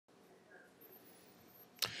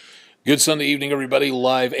Good Sunday evening, everybody.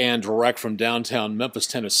 Live and direct from downtown Memphis,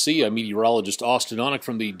 Tennessee. I'm meteorologist Austen Onek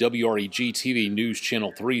from the WREG-TV News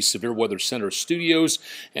Channel 3 Severe Weather Center studios.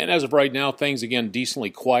 And as of right now, things again decently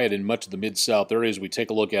quiet in much of the Mid-South area as we take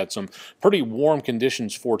a look at some pretty warm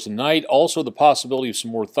conditions for tonight. Also, the possibility of some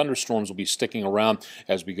more thunderstorms will be sticking around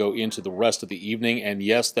as we go into the rest of the evening. And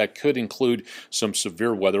yes, that could include some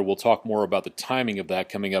severe weather. We'll talk more about the timing of that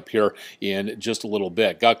coming up here in just a little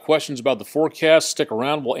bit. Got questions about the forecast? Stick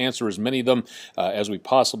around. We'll answer as many of them as we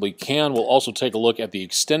possibly can. We'll also take a look at the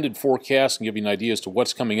extended forecast and give you an idea as to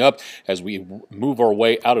what's coming up as we move our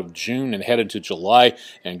way out of June and head into July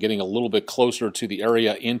and getting a little bit closer to the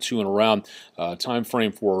area into and around time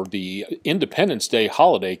frame for the Independence Day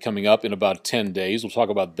holiday coming up in about 10 days. We'll talk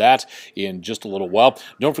about that in just a little while.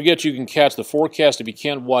 Don't forget you can catch the forecast if you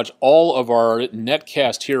can't watch all of our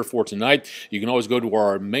netcast here for tonight. You can always go to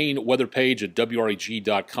our main weather page at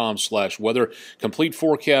WREG.com/weather. Complete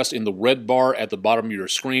forecast in the red bar at the bottom of your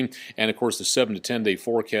screen, and of course the 7 to 10 day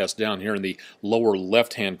forecast down here in the lower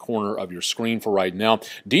left hand corner of your screen for right now.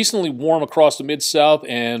 Decently warm across the Mid-South,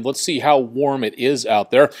 and let's see how warm it is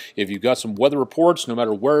out there. If you've got some weather reports, no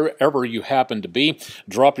matter wherever you happen to be,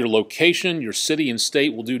 drop your location, your city and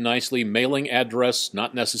state will do nicely. Mailing address,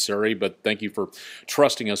 not necessary, but thank you for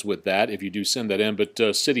trusting us with that if you do send that in, but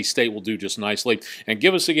city, state will do just nicely. And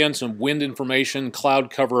give us again some wind information,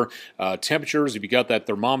 cloud cover, temperatures. If you got that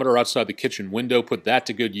thermometer outside the kitchen window, put that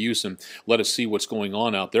to good use and let us see what's going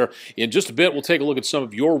on out there. In just a bit, we'll take a look at some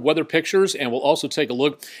of your weather pictures, and we'll also take a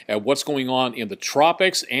look at what's going on in the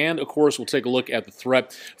tropics, and of course we'll take a look at the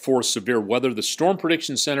threat for severe weather. The Storm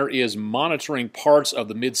Prediction Center is monitoring parts of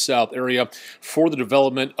the Mid-South area for the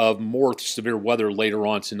development of more severe weather later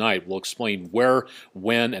on tonight. We'll explain where,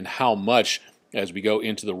 when, and how much as we go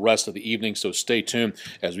into the rest of the evening, so stay tuned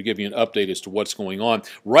as we give you an update as to what's going on.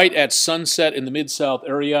 Right at sunset in the Mid-South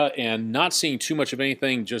area, and not seeing too much of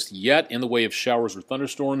anything just yet in the way of showers or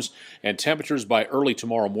thunderstorms, and temperatures by early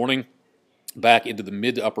tomorrow morning back into the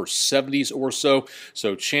mid to upper 70s or so.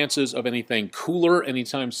 So chances of anything cooler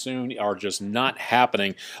anytime soon are just not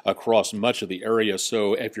happening across much of the area.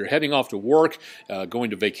 So if you're heading off to work, going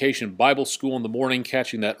to vacation Bible school in the morning,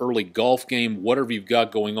 catching that early golf game, whatever you've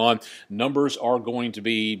got going on, numbers are going to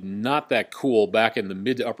be not that cool back in the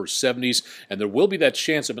mid to upper 70s. And there will be that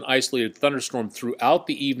chance of an isolated thunderstorm throughout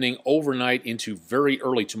the evening, overnight into very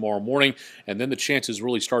early tomorrow morning. And then the chances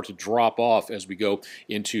really start to drop off as we go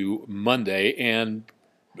into Monday. And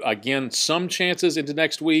again, some chances into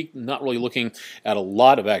next week. Not really looking at a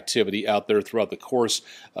lot of activity out there throughout the course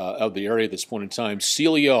of the area at this point in time.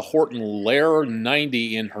 Celia Horton Lair,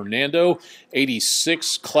 90 in Hernando,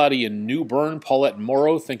 86 cloudy in New Bern. Paulette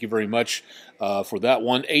Morrow, thank you very much for that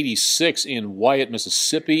one. 86 in Wyatt,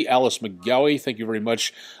 Mississippi. Alice McGowie, thank you very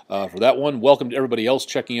much for that one. Welcome to everybody else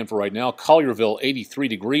checking in for right now. Collierville, 83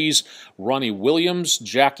 degrees. Ronnie Williams,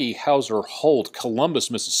 Jackie Hauser Holt,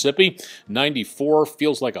 Columbus, Mississippi, 94.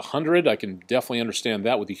 Feels like 100. I can definitely understand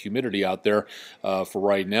that with the humidity out there for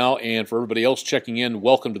right now. And for everybody else checking in,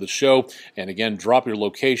 welcome to the show. And again, drop your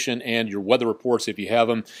location and your weather reports if you have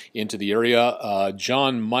them into the area.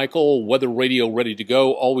 John Michael, weather radio ready to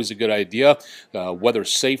go. Always a good idea. Weather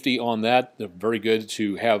safety on that. Very good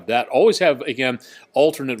to have that. Always have, again,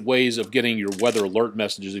 alternate ways of getting your weather alert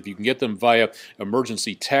messages. If you can get them via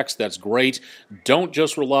emergency text, that's great. Don't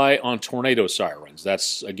just rely on tornado sirens.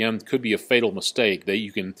 That's, again, could be a fatal mistake.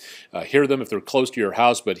 You can hear them if they're close to your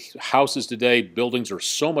house, but houses today, buildings are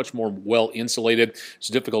so much more well insulated. It's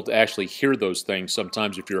difficult to actually hear those things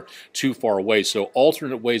sometimes if you're too far away. So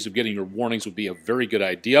alternate ways of getting your warnings would be a very good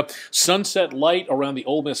idea. Sunset light around the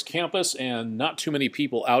Ole Miss campus, and not too many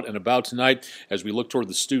people out and about tonight as we look toward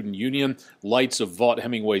the Student Union. Lights of Vaught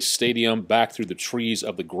Hemingway Stadium back through the trees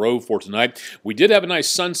of the Grove for tonight. We did have a nice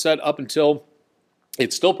sunset up until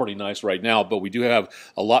it's still pretty nice right now, but we do have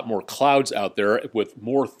a lot more clouds out there with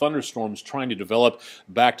more thunderstorms trying to develop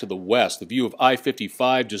back to the west. The view of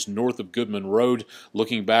I-55 just north of Goodman Road,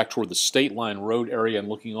 looking back toward the State Line Road area and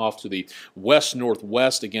looking off to the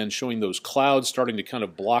west-northwest, again showing those clouds starting to kind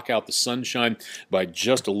of block out the sunshine by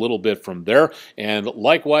just a little bit from there. And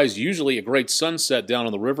likewise, usually a great sunset down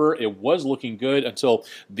on the river. It was looking good until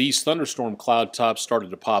these thunderstorm cloud tops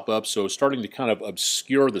started to pop up, so starting to kind of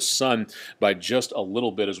obscure the sun by just a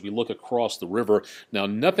little bit as we look across the river. Now,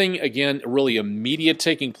 nothing, again, really immediate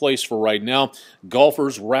taking place for right now.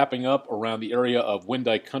 Golfers wrapping up around the area of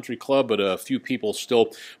Windike Country Club, but a few people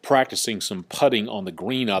still practicing some putting on the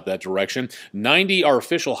green out that direction. 90, our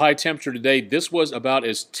official high temperature today. This was about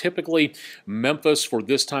as typically Memphis for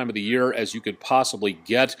this time of the year as you could possibly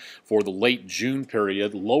get for the late June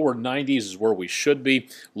period. Lower 90s is where we should be.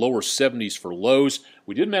 Lower 70s for lows.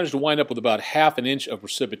 We did manage to wind up with about half an inch of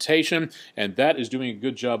precipitation, and that is doing a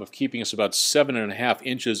good job of keeping us about 7.5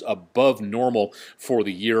 inches above normal for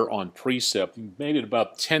the year on precip. We made it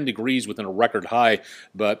about 10 degrees within a record high,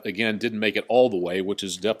 but again, didn't make it all the way, which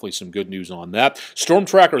is definitely some good news on that. Storm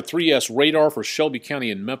Tracker 3S radar for Shelby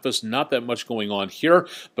County and Memphis, not that much going on here,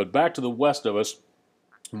 but back to the west of us.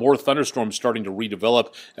 More thunderstorms starting to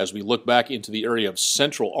redevelop as we look back into the area of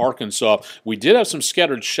central Arkansas. We did have some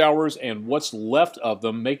scattered showers, and what's left of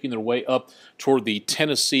them making their way up toward the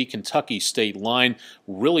Tennessee-Kentucky state line.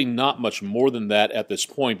 Really not much more than that at this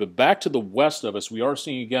point. But back to the west of us, we are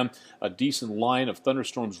seeing again a decent line of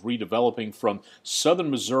thunderstorms redeveloping from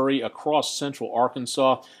southern Missouri across central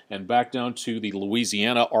Arkansas and back down to the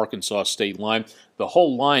Louisiana-Arkansas state line. The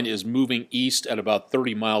whole line is moving east at about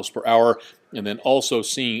 30 miles per hour. And then also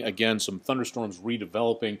seeing, again, some thunderstorms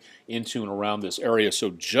redeveloping into and around this area. So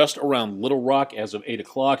just around Little Rock as of 8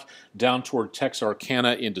 o'clock, down toward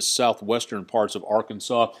Texarkana into southwestern parts of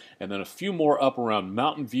Arkansas, and then a few more up around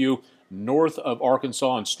Mountain View, north of Arkansas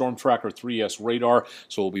on Storm Tracker 3S radar.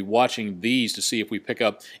 So we'll be watching these to see if we pick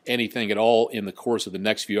up anything at all in the course of the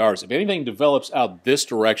next few hours. If anything develops out this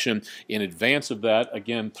direction in advance of that,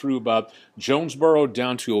 again, through about Jonesboro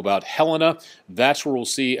down to about Helena, that's where we'll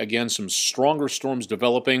see, again, some stronger storms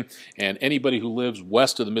developing. And anybody who lives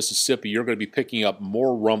west of the Mississippi, you're going to be picking up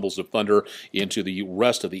more rumbles of thunder into the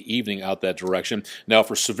rest of the evening out that direction. Now,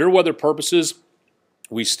 for severe weather purposes,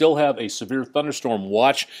 we still have a severe thunderstorm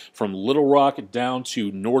watch from Little Rock down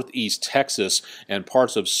to northeast Texas and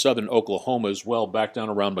parts of southern Oklahoma as well, back down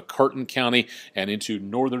around McCartan County and into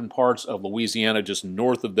northern parts of Louisiana just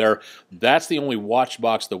north of there. That's the only watch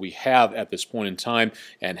box that we have at this point in time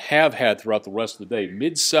and have had throughout the rest of the day.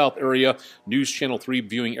 Mid-South area, News Channel 3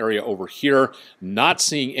 viewing area over here, not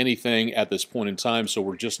seeing anything at this point in time, so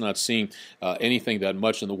we're just not seeing anything that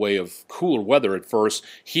much in the way of cooler weather at first.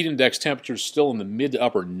 Heat index temperatures still in the mid to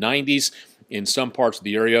upper 90s in some parts of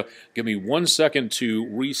the area. Give me 1 second to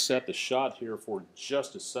reset the shot here for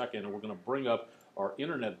just a second, and we're going to bring up our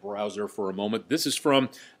internet browser for a moment. This is from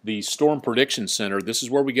the Storm Prediction Center. This is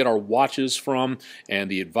where we get our watches from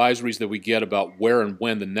and the advisories that we get about where and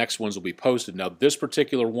when the next ones will be posted. Now, this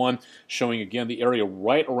particular one showing, again, the area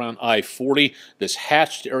right around I-40. This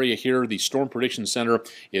hatched area here, the Storm Prediction Center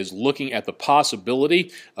is looking at the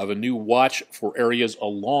possibility of a new watch for areas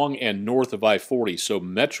along and north of I-40. So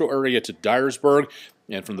metro area to Dyersburg,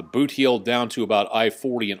 and from the Boot Heel down to about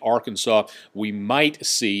I-40 in Arkansas, we might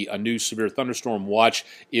see a new severe thunderstorm watch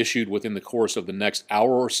issued within the course of the next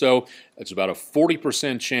hour or so. It's about a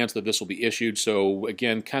 40% chance that this will be issued. So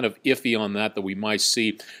again, kind of iffy on that we might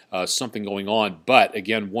see something going on. But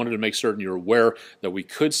again, wanted to make certain you're aware that we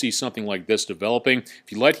could see something like this developing.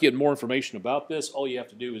 If you'd like to get more information about this, all you have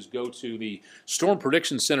to do is go to the Storm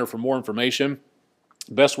Prediction Center for more information.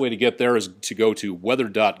 Best way to get there is to go to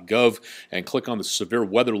weather.gov and click on the severe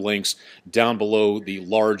weather links down below the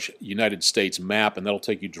large United States map, and that'll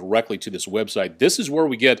take you directly to this website. This is where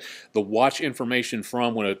we get the watch information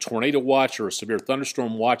from when a tornado watch or a severe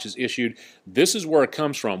thunderstorm watch is issued. This is where it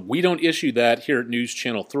comes from. We don't issue that here at News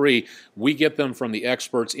Channel 3. We get them from the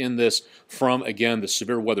experts in this, from, again, the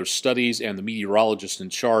Severe Weather Studies and the meteorologist in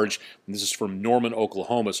charge. And this is from Norman,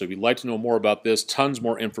 Oklahoma. So if you'd like to know more about this, tons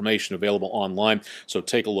more information available online. So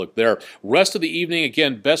take a look there. Rest of the evening,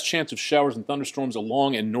 again, best chance of showers and thunderstorms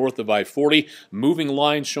along and north of I-40. Moving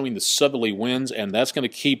lines showing the southerly winds, and that's going to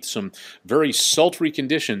keep some very sultry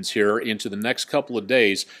conditions here into the next couple of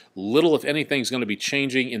days. Little, if anything, is going to be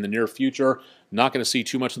changing in the near future. Not going to see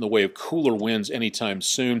too much in the way of cooler winds anytime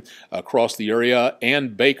soon across the area.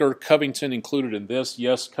 And Baker, Covington included in this.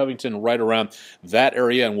 Yes, Covington right around that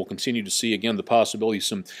area, and we'll continue to see, again, the possibility of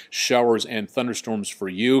some showers and thunderstorms for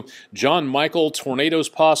you. John Michael, tornadoes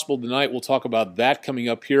possible tonight. We'll talk about that coming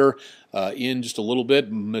up here in just a little bit.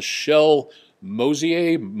 Michelle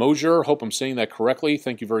Mosier, hope I'm saying that correctly.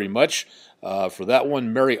 Thank you very much for that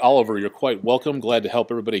one. Mary Oliver, you're quite welcome. Glad to help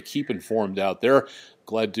everybody keep informed out there.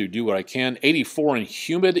 Glad to do what I can. 84 and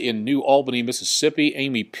humid in New Albany, Mississippi.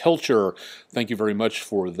 Amy Pilcher, thank you very much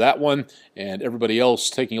for that one. And everybody else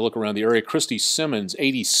taking a look around the area. Christy Simmons,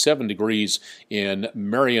 87 degrees in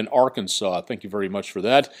Marion, Arkansas. Thank you very much for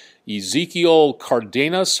that. Ezekiel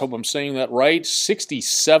Cardenas, hope I'm saying that right,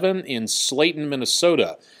 67 in Slayton,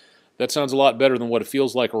 Minnesota. That sounds a lot better than what it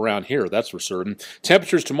feels like around here, that's for certain.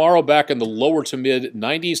 Temperatures tomorrow back in the lower to mid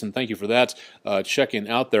 90s, and thank you for that check-in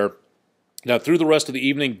out there. Now, through the rest of the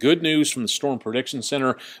evening, good news from the Storm Prediction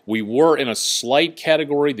Center. We were in a slight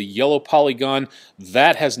category, the yellow polygon.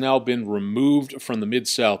 That has now been removed from the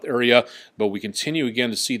Mid-South area, but we continue again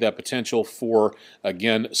to see that potential for,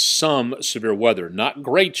 again, some severe weather. Not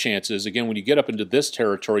great chances. Again, when you get up into this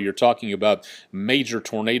territory, you're talking about major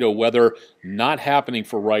tornado weather. Not happening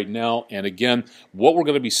for right now. And again, what we're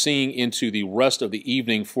going to be seeing into the rest of the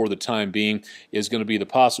evening for the time being is going to be the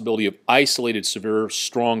possibility of isolated severe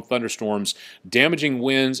strong thunderstorms. Damaging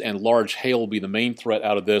winds and large hail will be the main threat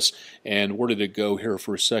out of this. And where did it go here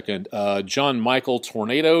for a second? John Michael,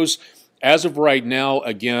 tornadoes. As of right now,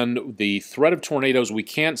 again, the threat of tornadoes, we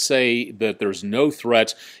can't say that there's no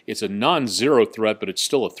threat. It's a non-zero threat, but it's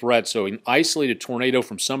still a threat. So an isolated tornado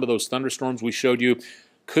from some of those thunderstorms we showed you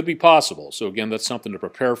could be possible. So again, that's something to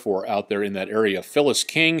prepare for out there in that area. Phyllis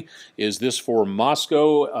King, is this for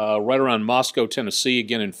Moscow, right around Moscow, Tennessee,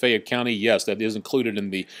 again in Fayette County? Yes, that is included in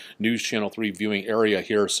the News Channel 3 viewing area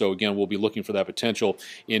here. So again, we'll be looking for that potential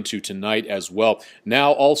into tonight as well.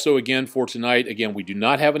 Now, also again for tonight, again, we do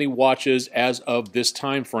not have any watches as of this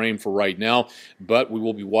time frame for right now, but we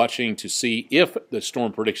will be watching to see if the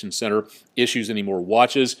Storm Prediction Center issues any more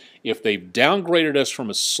watches. If they've downgraded us from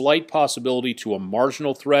a slight possibility to a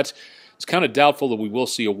marginal threat, it's kind of doubtful that we will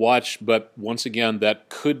see a watch, but once again, that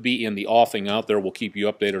could be in the offing out there. We'll keep you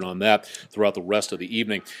updated on that throughout the rest of the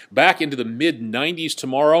evening. Back into the mid-90s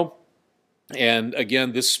tomorrow, and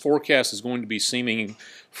again, this forecast is going to be seeming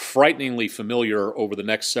frighteningly familiar over the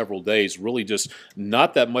next several days. Really just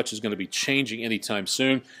not that much is going to be changing anytime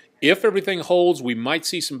soon. If everything holds, we might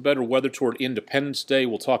see some better weather toward Independence Day.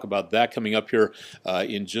 We'll talk about that coming up here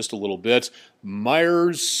in just a little bit.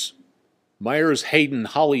 Myers, Hayden,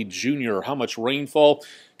 Holly Jr., how much rainfall?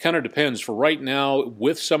 Kind of depends. For right now,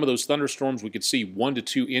 with some of those thunderstorms, we could see 1 to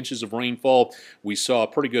 2 inches of rainfall. We saw a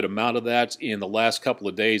pretty good amount of that in the last couple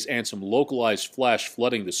of days and some localized flash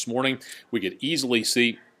flooding this morning. We could easily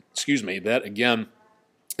see, that again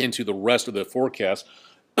into the rest of the forecast.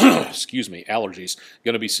 Excuse me, allergies.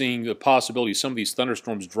 Going to be seeing the possibility of some of these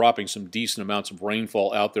thunderstorms dropping some decent amounts of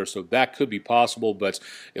rainfall out there, so that could be possible, but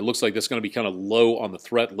it looks like that's going to be kind of low on the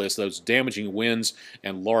threat list. Those damaging winds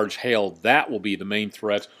and large hail, that will be the main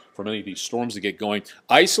threat from any of these storms to get going.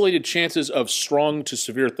 Isolated chances of strong to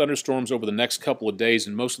severe thunderstorms over the next couple of days,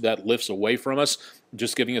 and most of that lifts away from us,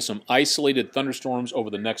 just giving us some isolated thunderstorms over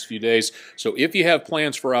the next few days. So if you have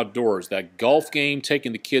plans for outdoors, that golf game,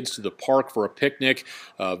 taking the kids to the park for a picnic,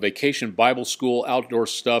 vacation Bible school, outdoor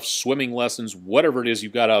stuff, swimming lessons, whatever it is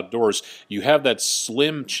you've got outdoors, you have that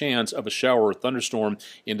slim chance of a shower or thunderstorm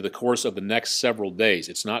into the course of the next several days.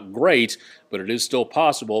 It's not great, but it is still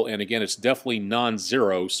possible, and again, it's definitely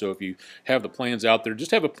non-zero. So if you have the plans out there,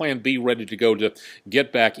 just have a plan B ready to go to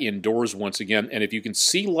get back indoors once again. And if you can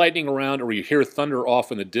see lightning around or you hear thunder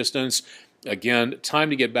off in the distance, again, time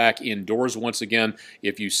to get back indoors once again.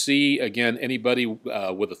 If you see, again, anybody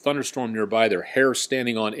with a thunderstorm nearby, their hair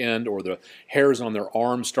standing on end or the hairs on their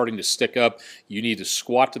arms starting to stick up, you need to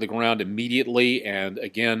squat to the ground immediately and,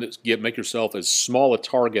 again, make yourself as small a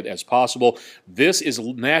target as possible. This is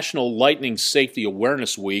National Lightning Safety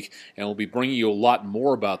Awareness Week, and we'll be bringing you a lot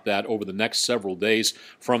more about that over the next several days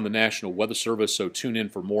from the National Weather Service, so tune in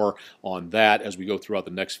for more on that as we go throughout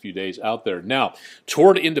the next few days out there. Now,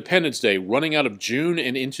 toward Independence Day, running out of June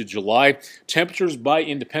and into July. Temperatures by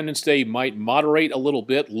Independence Day might moderate a little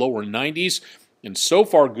bit, lower 90s. And so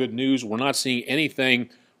far, good news, we're not seeing anything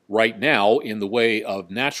right now in the way of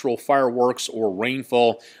natural fireworks or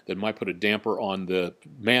rainfall that might put a damper on the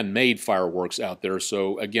man-made fireworks out there.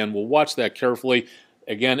 So again, we'll watch that carefully.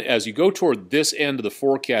 Again, as you go toward this end of the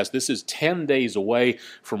forecast, this is 10 days away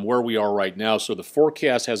from where we are right now, so the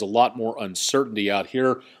forecast has a lot more uncertainty out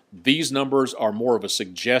here. These numbers are more of a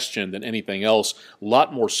suggestion than anything else. A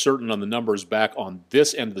lot more certain on the numbers back on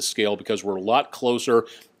this end of the scale because we're a lot closer.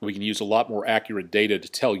 We can use a lot more accurate data to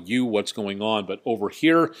tell you what's going on. But over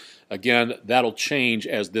here, again, that'll change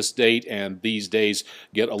as this date and these days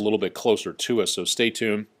get a little bit closer to us. So stay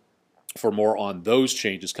tuned for more on those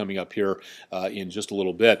changes coming up here in just a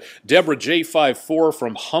little bit. Deborah J54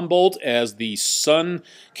 from Humboldt, as the sun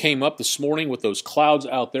came up this morning with those clouds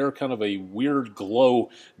out there, kind of a weird glow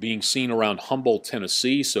being seen around Humboldt,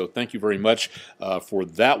 Tennessee. So thank you very much for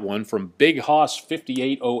that one. From Big Hoss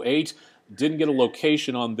 5808. Didn't get a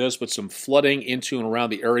location on this, but some flooding into and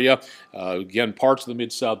around the area. Again, parts of the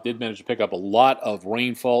Mid-South did manage to pick up a lot of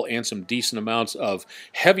rainfall and some decent amounts of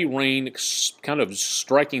heavy rain, kind of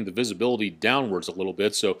striking the visibility downwards a little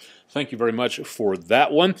bit. So Thank you very much for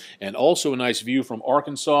that one. And also a nice view from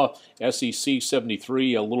Arkansas, SEC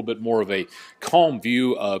 73, a little bit more of a calm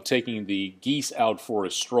view of taking the geese out for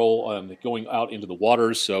a stroll and going out into the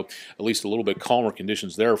waters. So at least a little bit calmer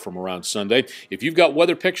conditions there from around Sunday. If you've got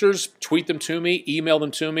weather pictures, tweet them to me, email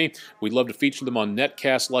them to me. We'd love to feature them on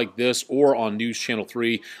netcasts like this or on News Channel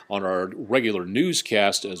 3 on our regular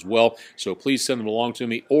newscast as well. So please send them along to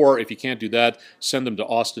me. Or if you can't do that, send them to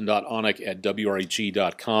austen.onek at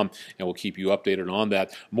WREG.com. And we'll keep you updated on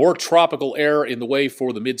that. More tropical air in the way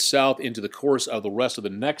for the Mid-South into the course of the rest of the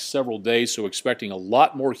next several days, so expecting a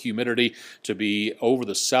lot more humidity to be over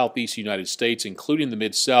the southeast United States, including the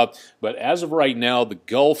Mid-South. But as of right now, the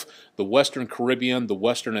Gulf, the Western Caribbean, the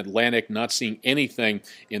Western Atlantic, not seeing anything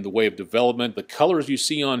in the way of development. The colors you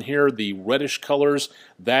see on here, the reddish colors,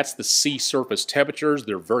 that's the sea surface temperatures.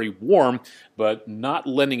 They're very warm, but not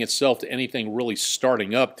lending itself to anything really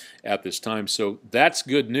starting up at this time. So that's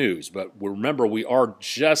good news. But remember, we are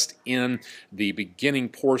just in the beginning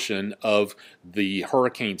portion of the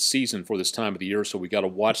hurricane season for this time of the year, so we got to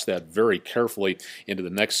watch that very carefully into the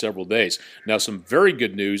next several days. Now, some very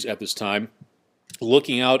good news at this time.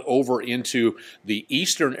 Looking out over into the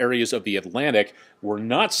eastern areas of the Atlantic, we're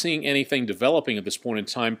not seeing anything developing at this point in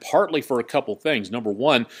time, partly for a couple things. Number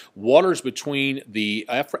one, waters between the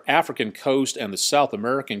African coast and the South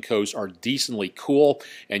American coast are decently cool,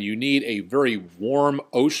 and you need a very warm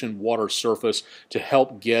ocean water surface to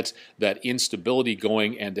help get that instability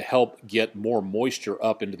going and to help get more moisture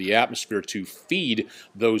up into the atmosphere to feed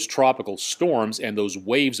those tropical storms and those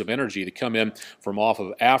waves of energy that come in from off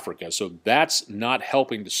of Africa. So that's not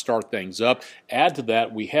helping to start things up. Add to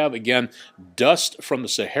that, we have, again, dust from the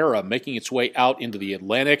Sahara making its way out into the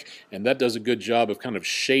Atlantic, and that does a good job of kind of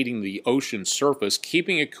shading the ocean surface,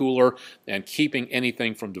 keeping it cooler and keeping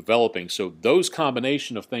anything from developing. So those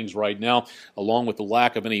combination of things right now, along with the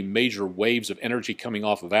lack of any major waves of energy coming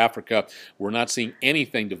off of Africa, we're not seeing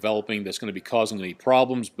anything developing that's going to be causing any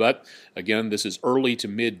problems. But again, this is early to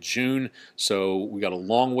mid-June, so we got a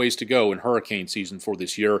long ways to go in hurricane season for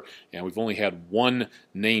this year, and we've only had one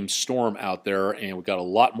named storm out there, and we've got a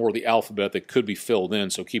lot more of the alphabet that could be filled in,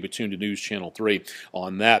 so keep it tuned to News Channel 3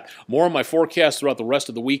 on that. More on my forecast throughout the rest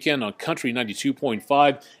of the weekend on Country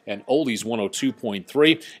 92.5 and Oldies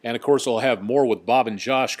 102.3, and of course I'll have more with Bob and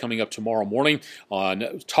Josh coming up tomorrow morning on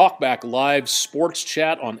Talkback Live Sports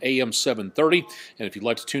Chat on AM 730, and if you'd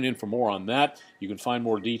like to tune in for more on that, you can find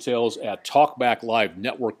more details at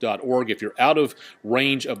talkbacklivenetwork.org. If you're out of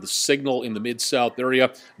range of the signal in the Mid-South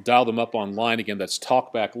area, dial them up online. Again, that's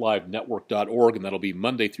talkbacklivenetwork.org, and that'll be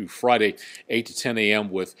Monday through Friday, 8 to 10 a.m.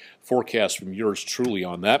 with forecasts from yours truly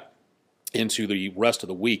on that into the rest of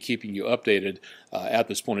the week, keeping you updated at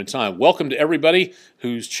this point in time. Welcome to everybody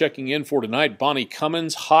who's checking in for tonight. Bonnie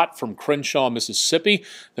Cummins, hot from Crenshaw, Mississippi.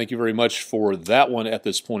 Thank you very much for that one at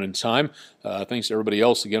this point in time. Thanks to everybody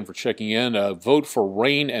else again for checking in. Vote for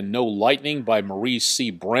Rain and No Lightning by Marie C.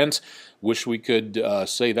 Brent. Wish we could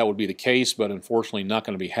say that would be the case, but unfortunately not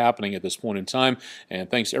going to be happening at this point in time. And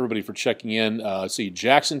thanks to everybody for checking in. See,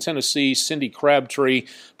 Jackson, Tennessee, Cindy Crabtree,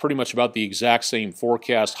 pretty much about the exact same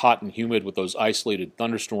forecast, hot and humid with those isolated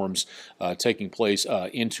thunderstorms taking place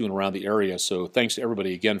into and around the area. So thanks to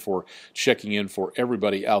everybody again for checking in for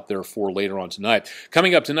everybody out there for later on tonight.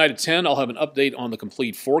 Coming up tonight at 10, I'll have an update on the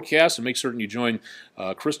complete forecast, and make certain you join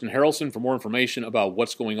Kristen Harrelson for more information about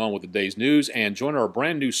what's going on with the day's news, and join our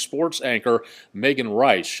brand new sports anchor, Megan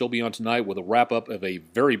Rice. She'll be on tonight with a wrap-up of a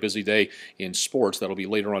very busy day in sports. That'll be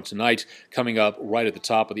later on tonight, coming up right at the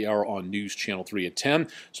top of the hour on News Channel 3 at 10.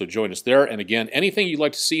 So join us there. And again, anything you'd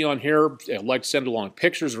like to see on here, like to send along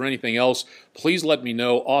pictures or anything else, please let me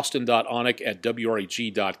know. Austen.Onek at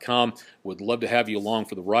WREG.com. Would love to have you along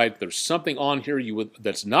for the ride. If there's something on here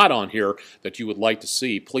that's not on here that you would like to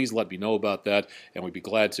see, please let me know about that, and we'd be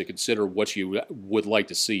glad to consider what you would like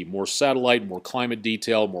to see. More satellite, more climate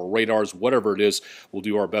detail, more radars, whatever it is, we'll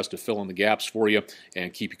do our best to fill in the gaps for you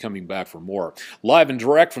and keep you coming back for more. Live and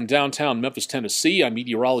direct from downtown Memphis, Tennessee, I'm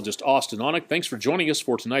meteorologist Austen Onek. Thanks for joining us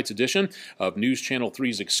for tonight's edition of News Channel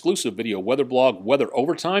 3's exclusive video weather blog, Weather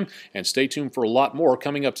Overtime, and stay tuned for a lot more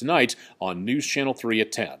coming up tonight on News Channel 3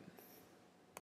 at 10.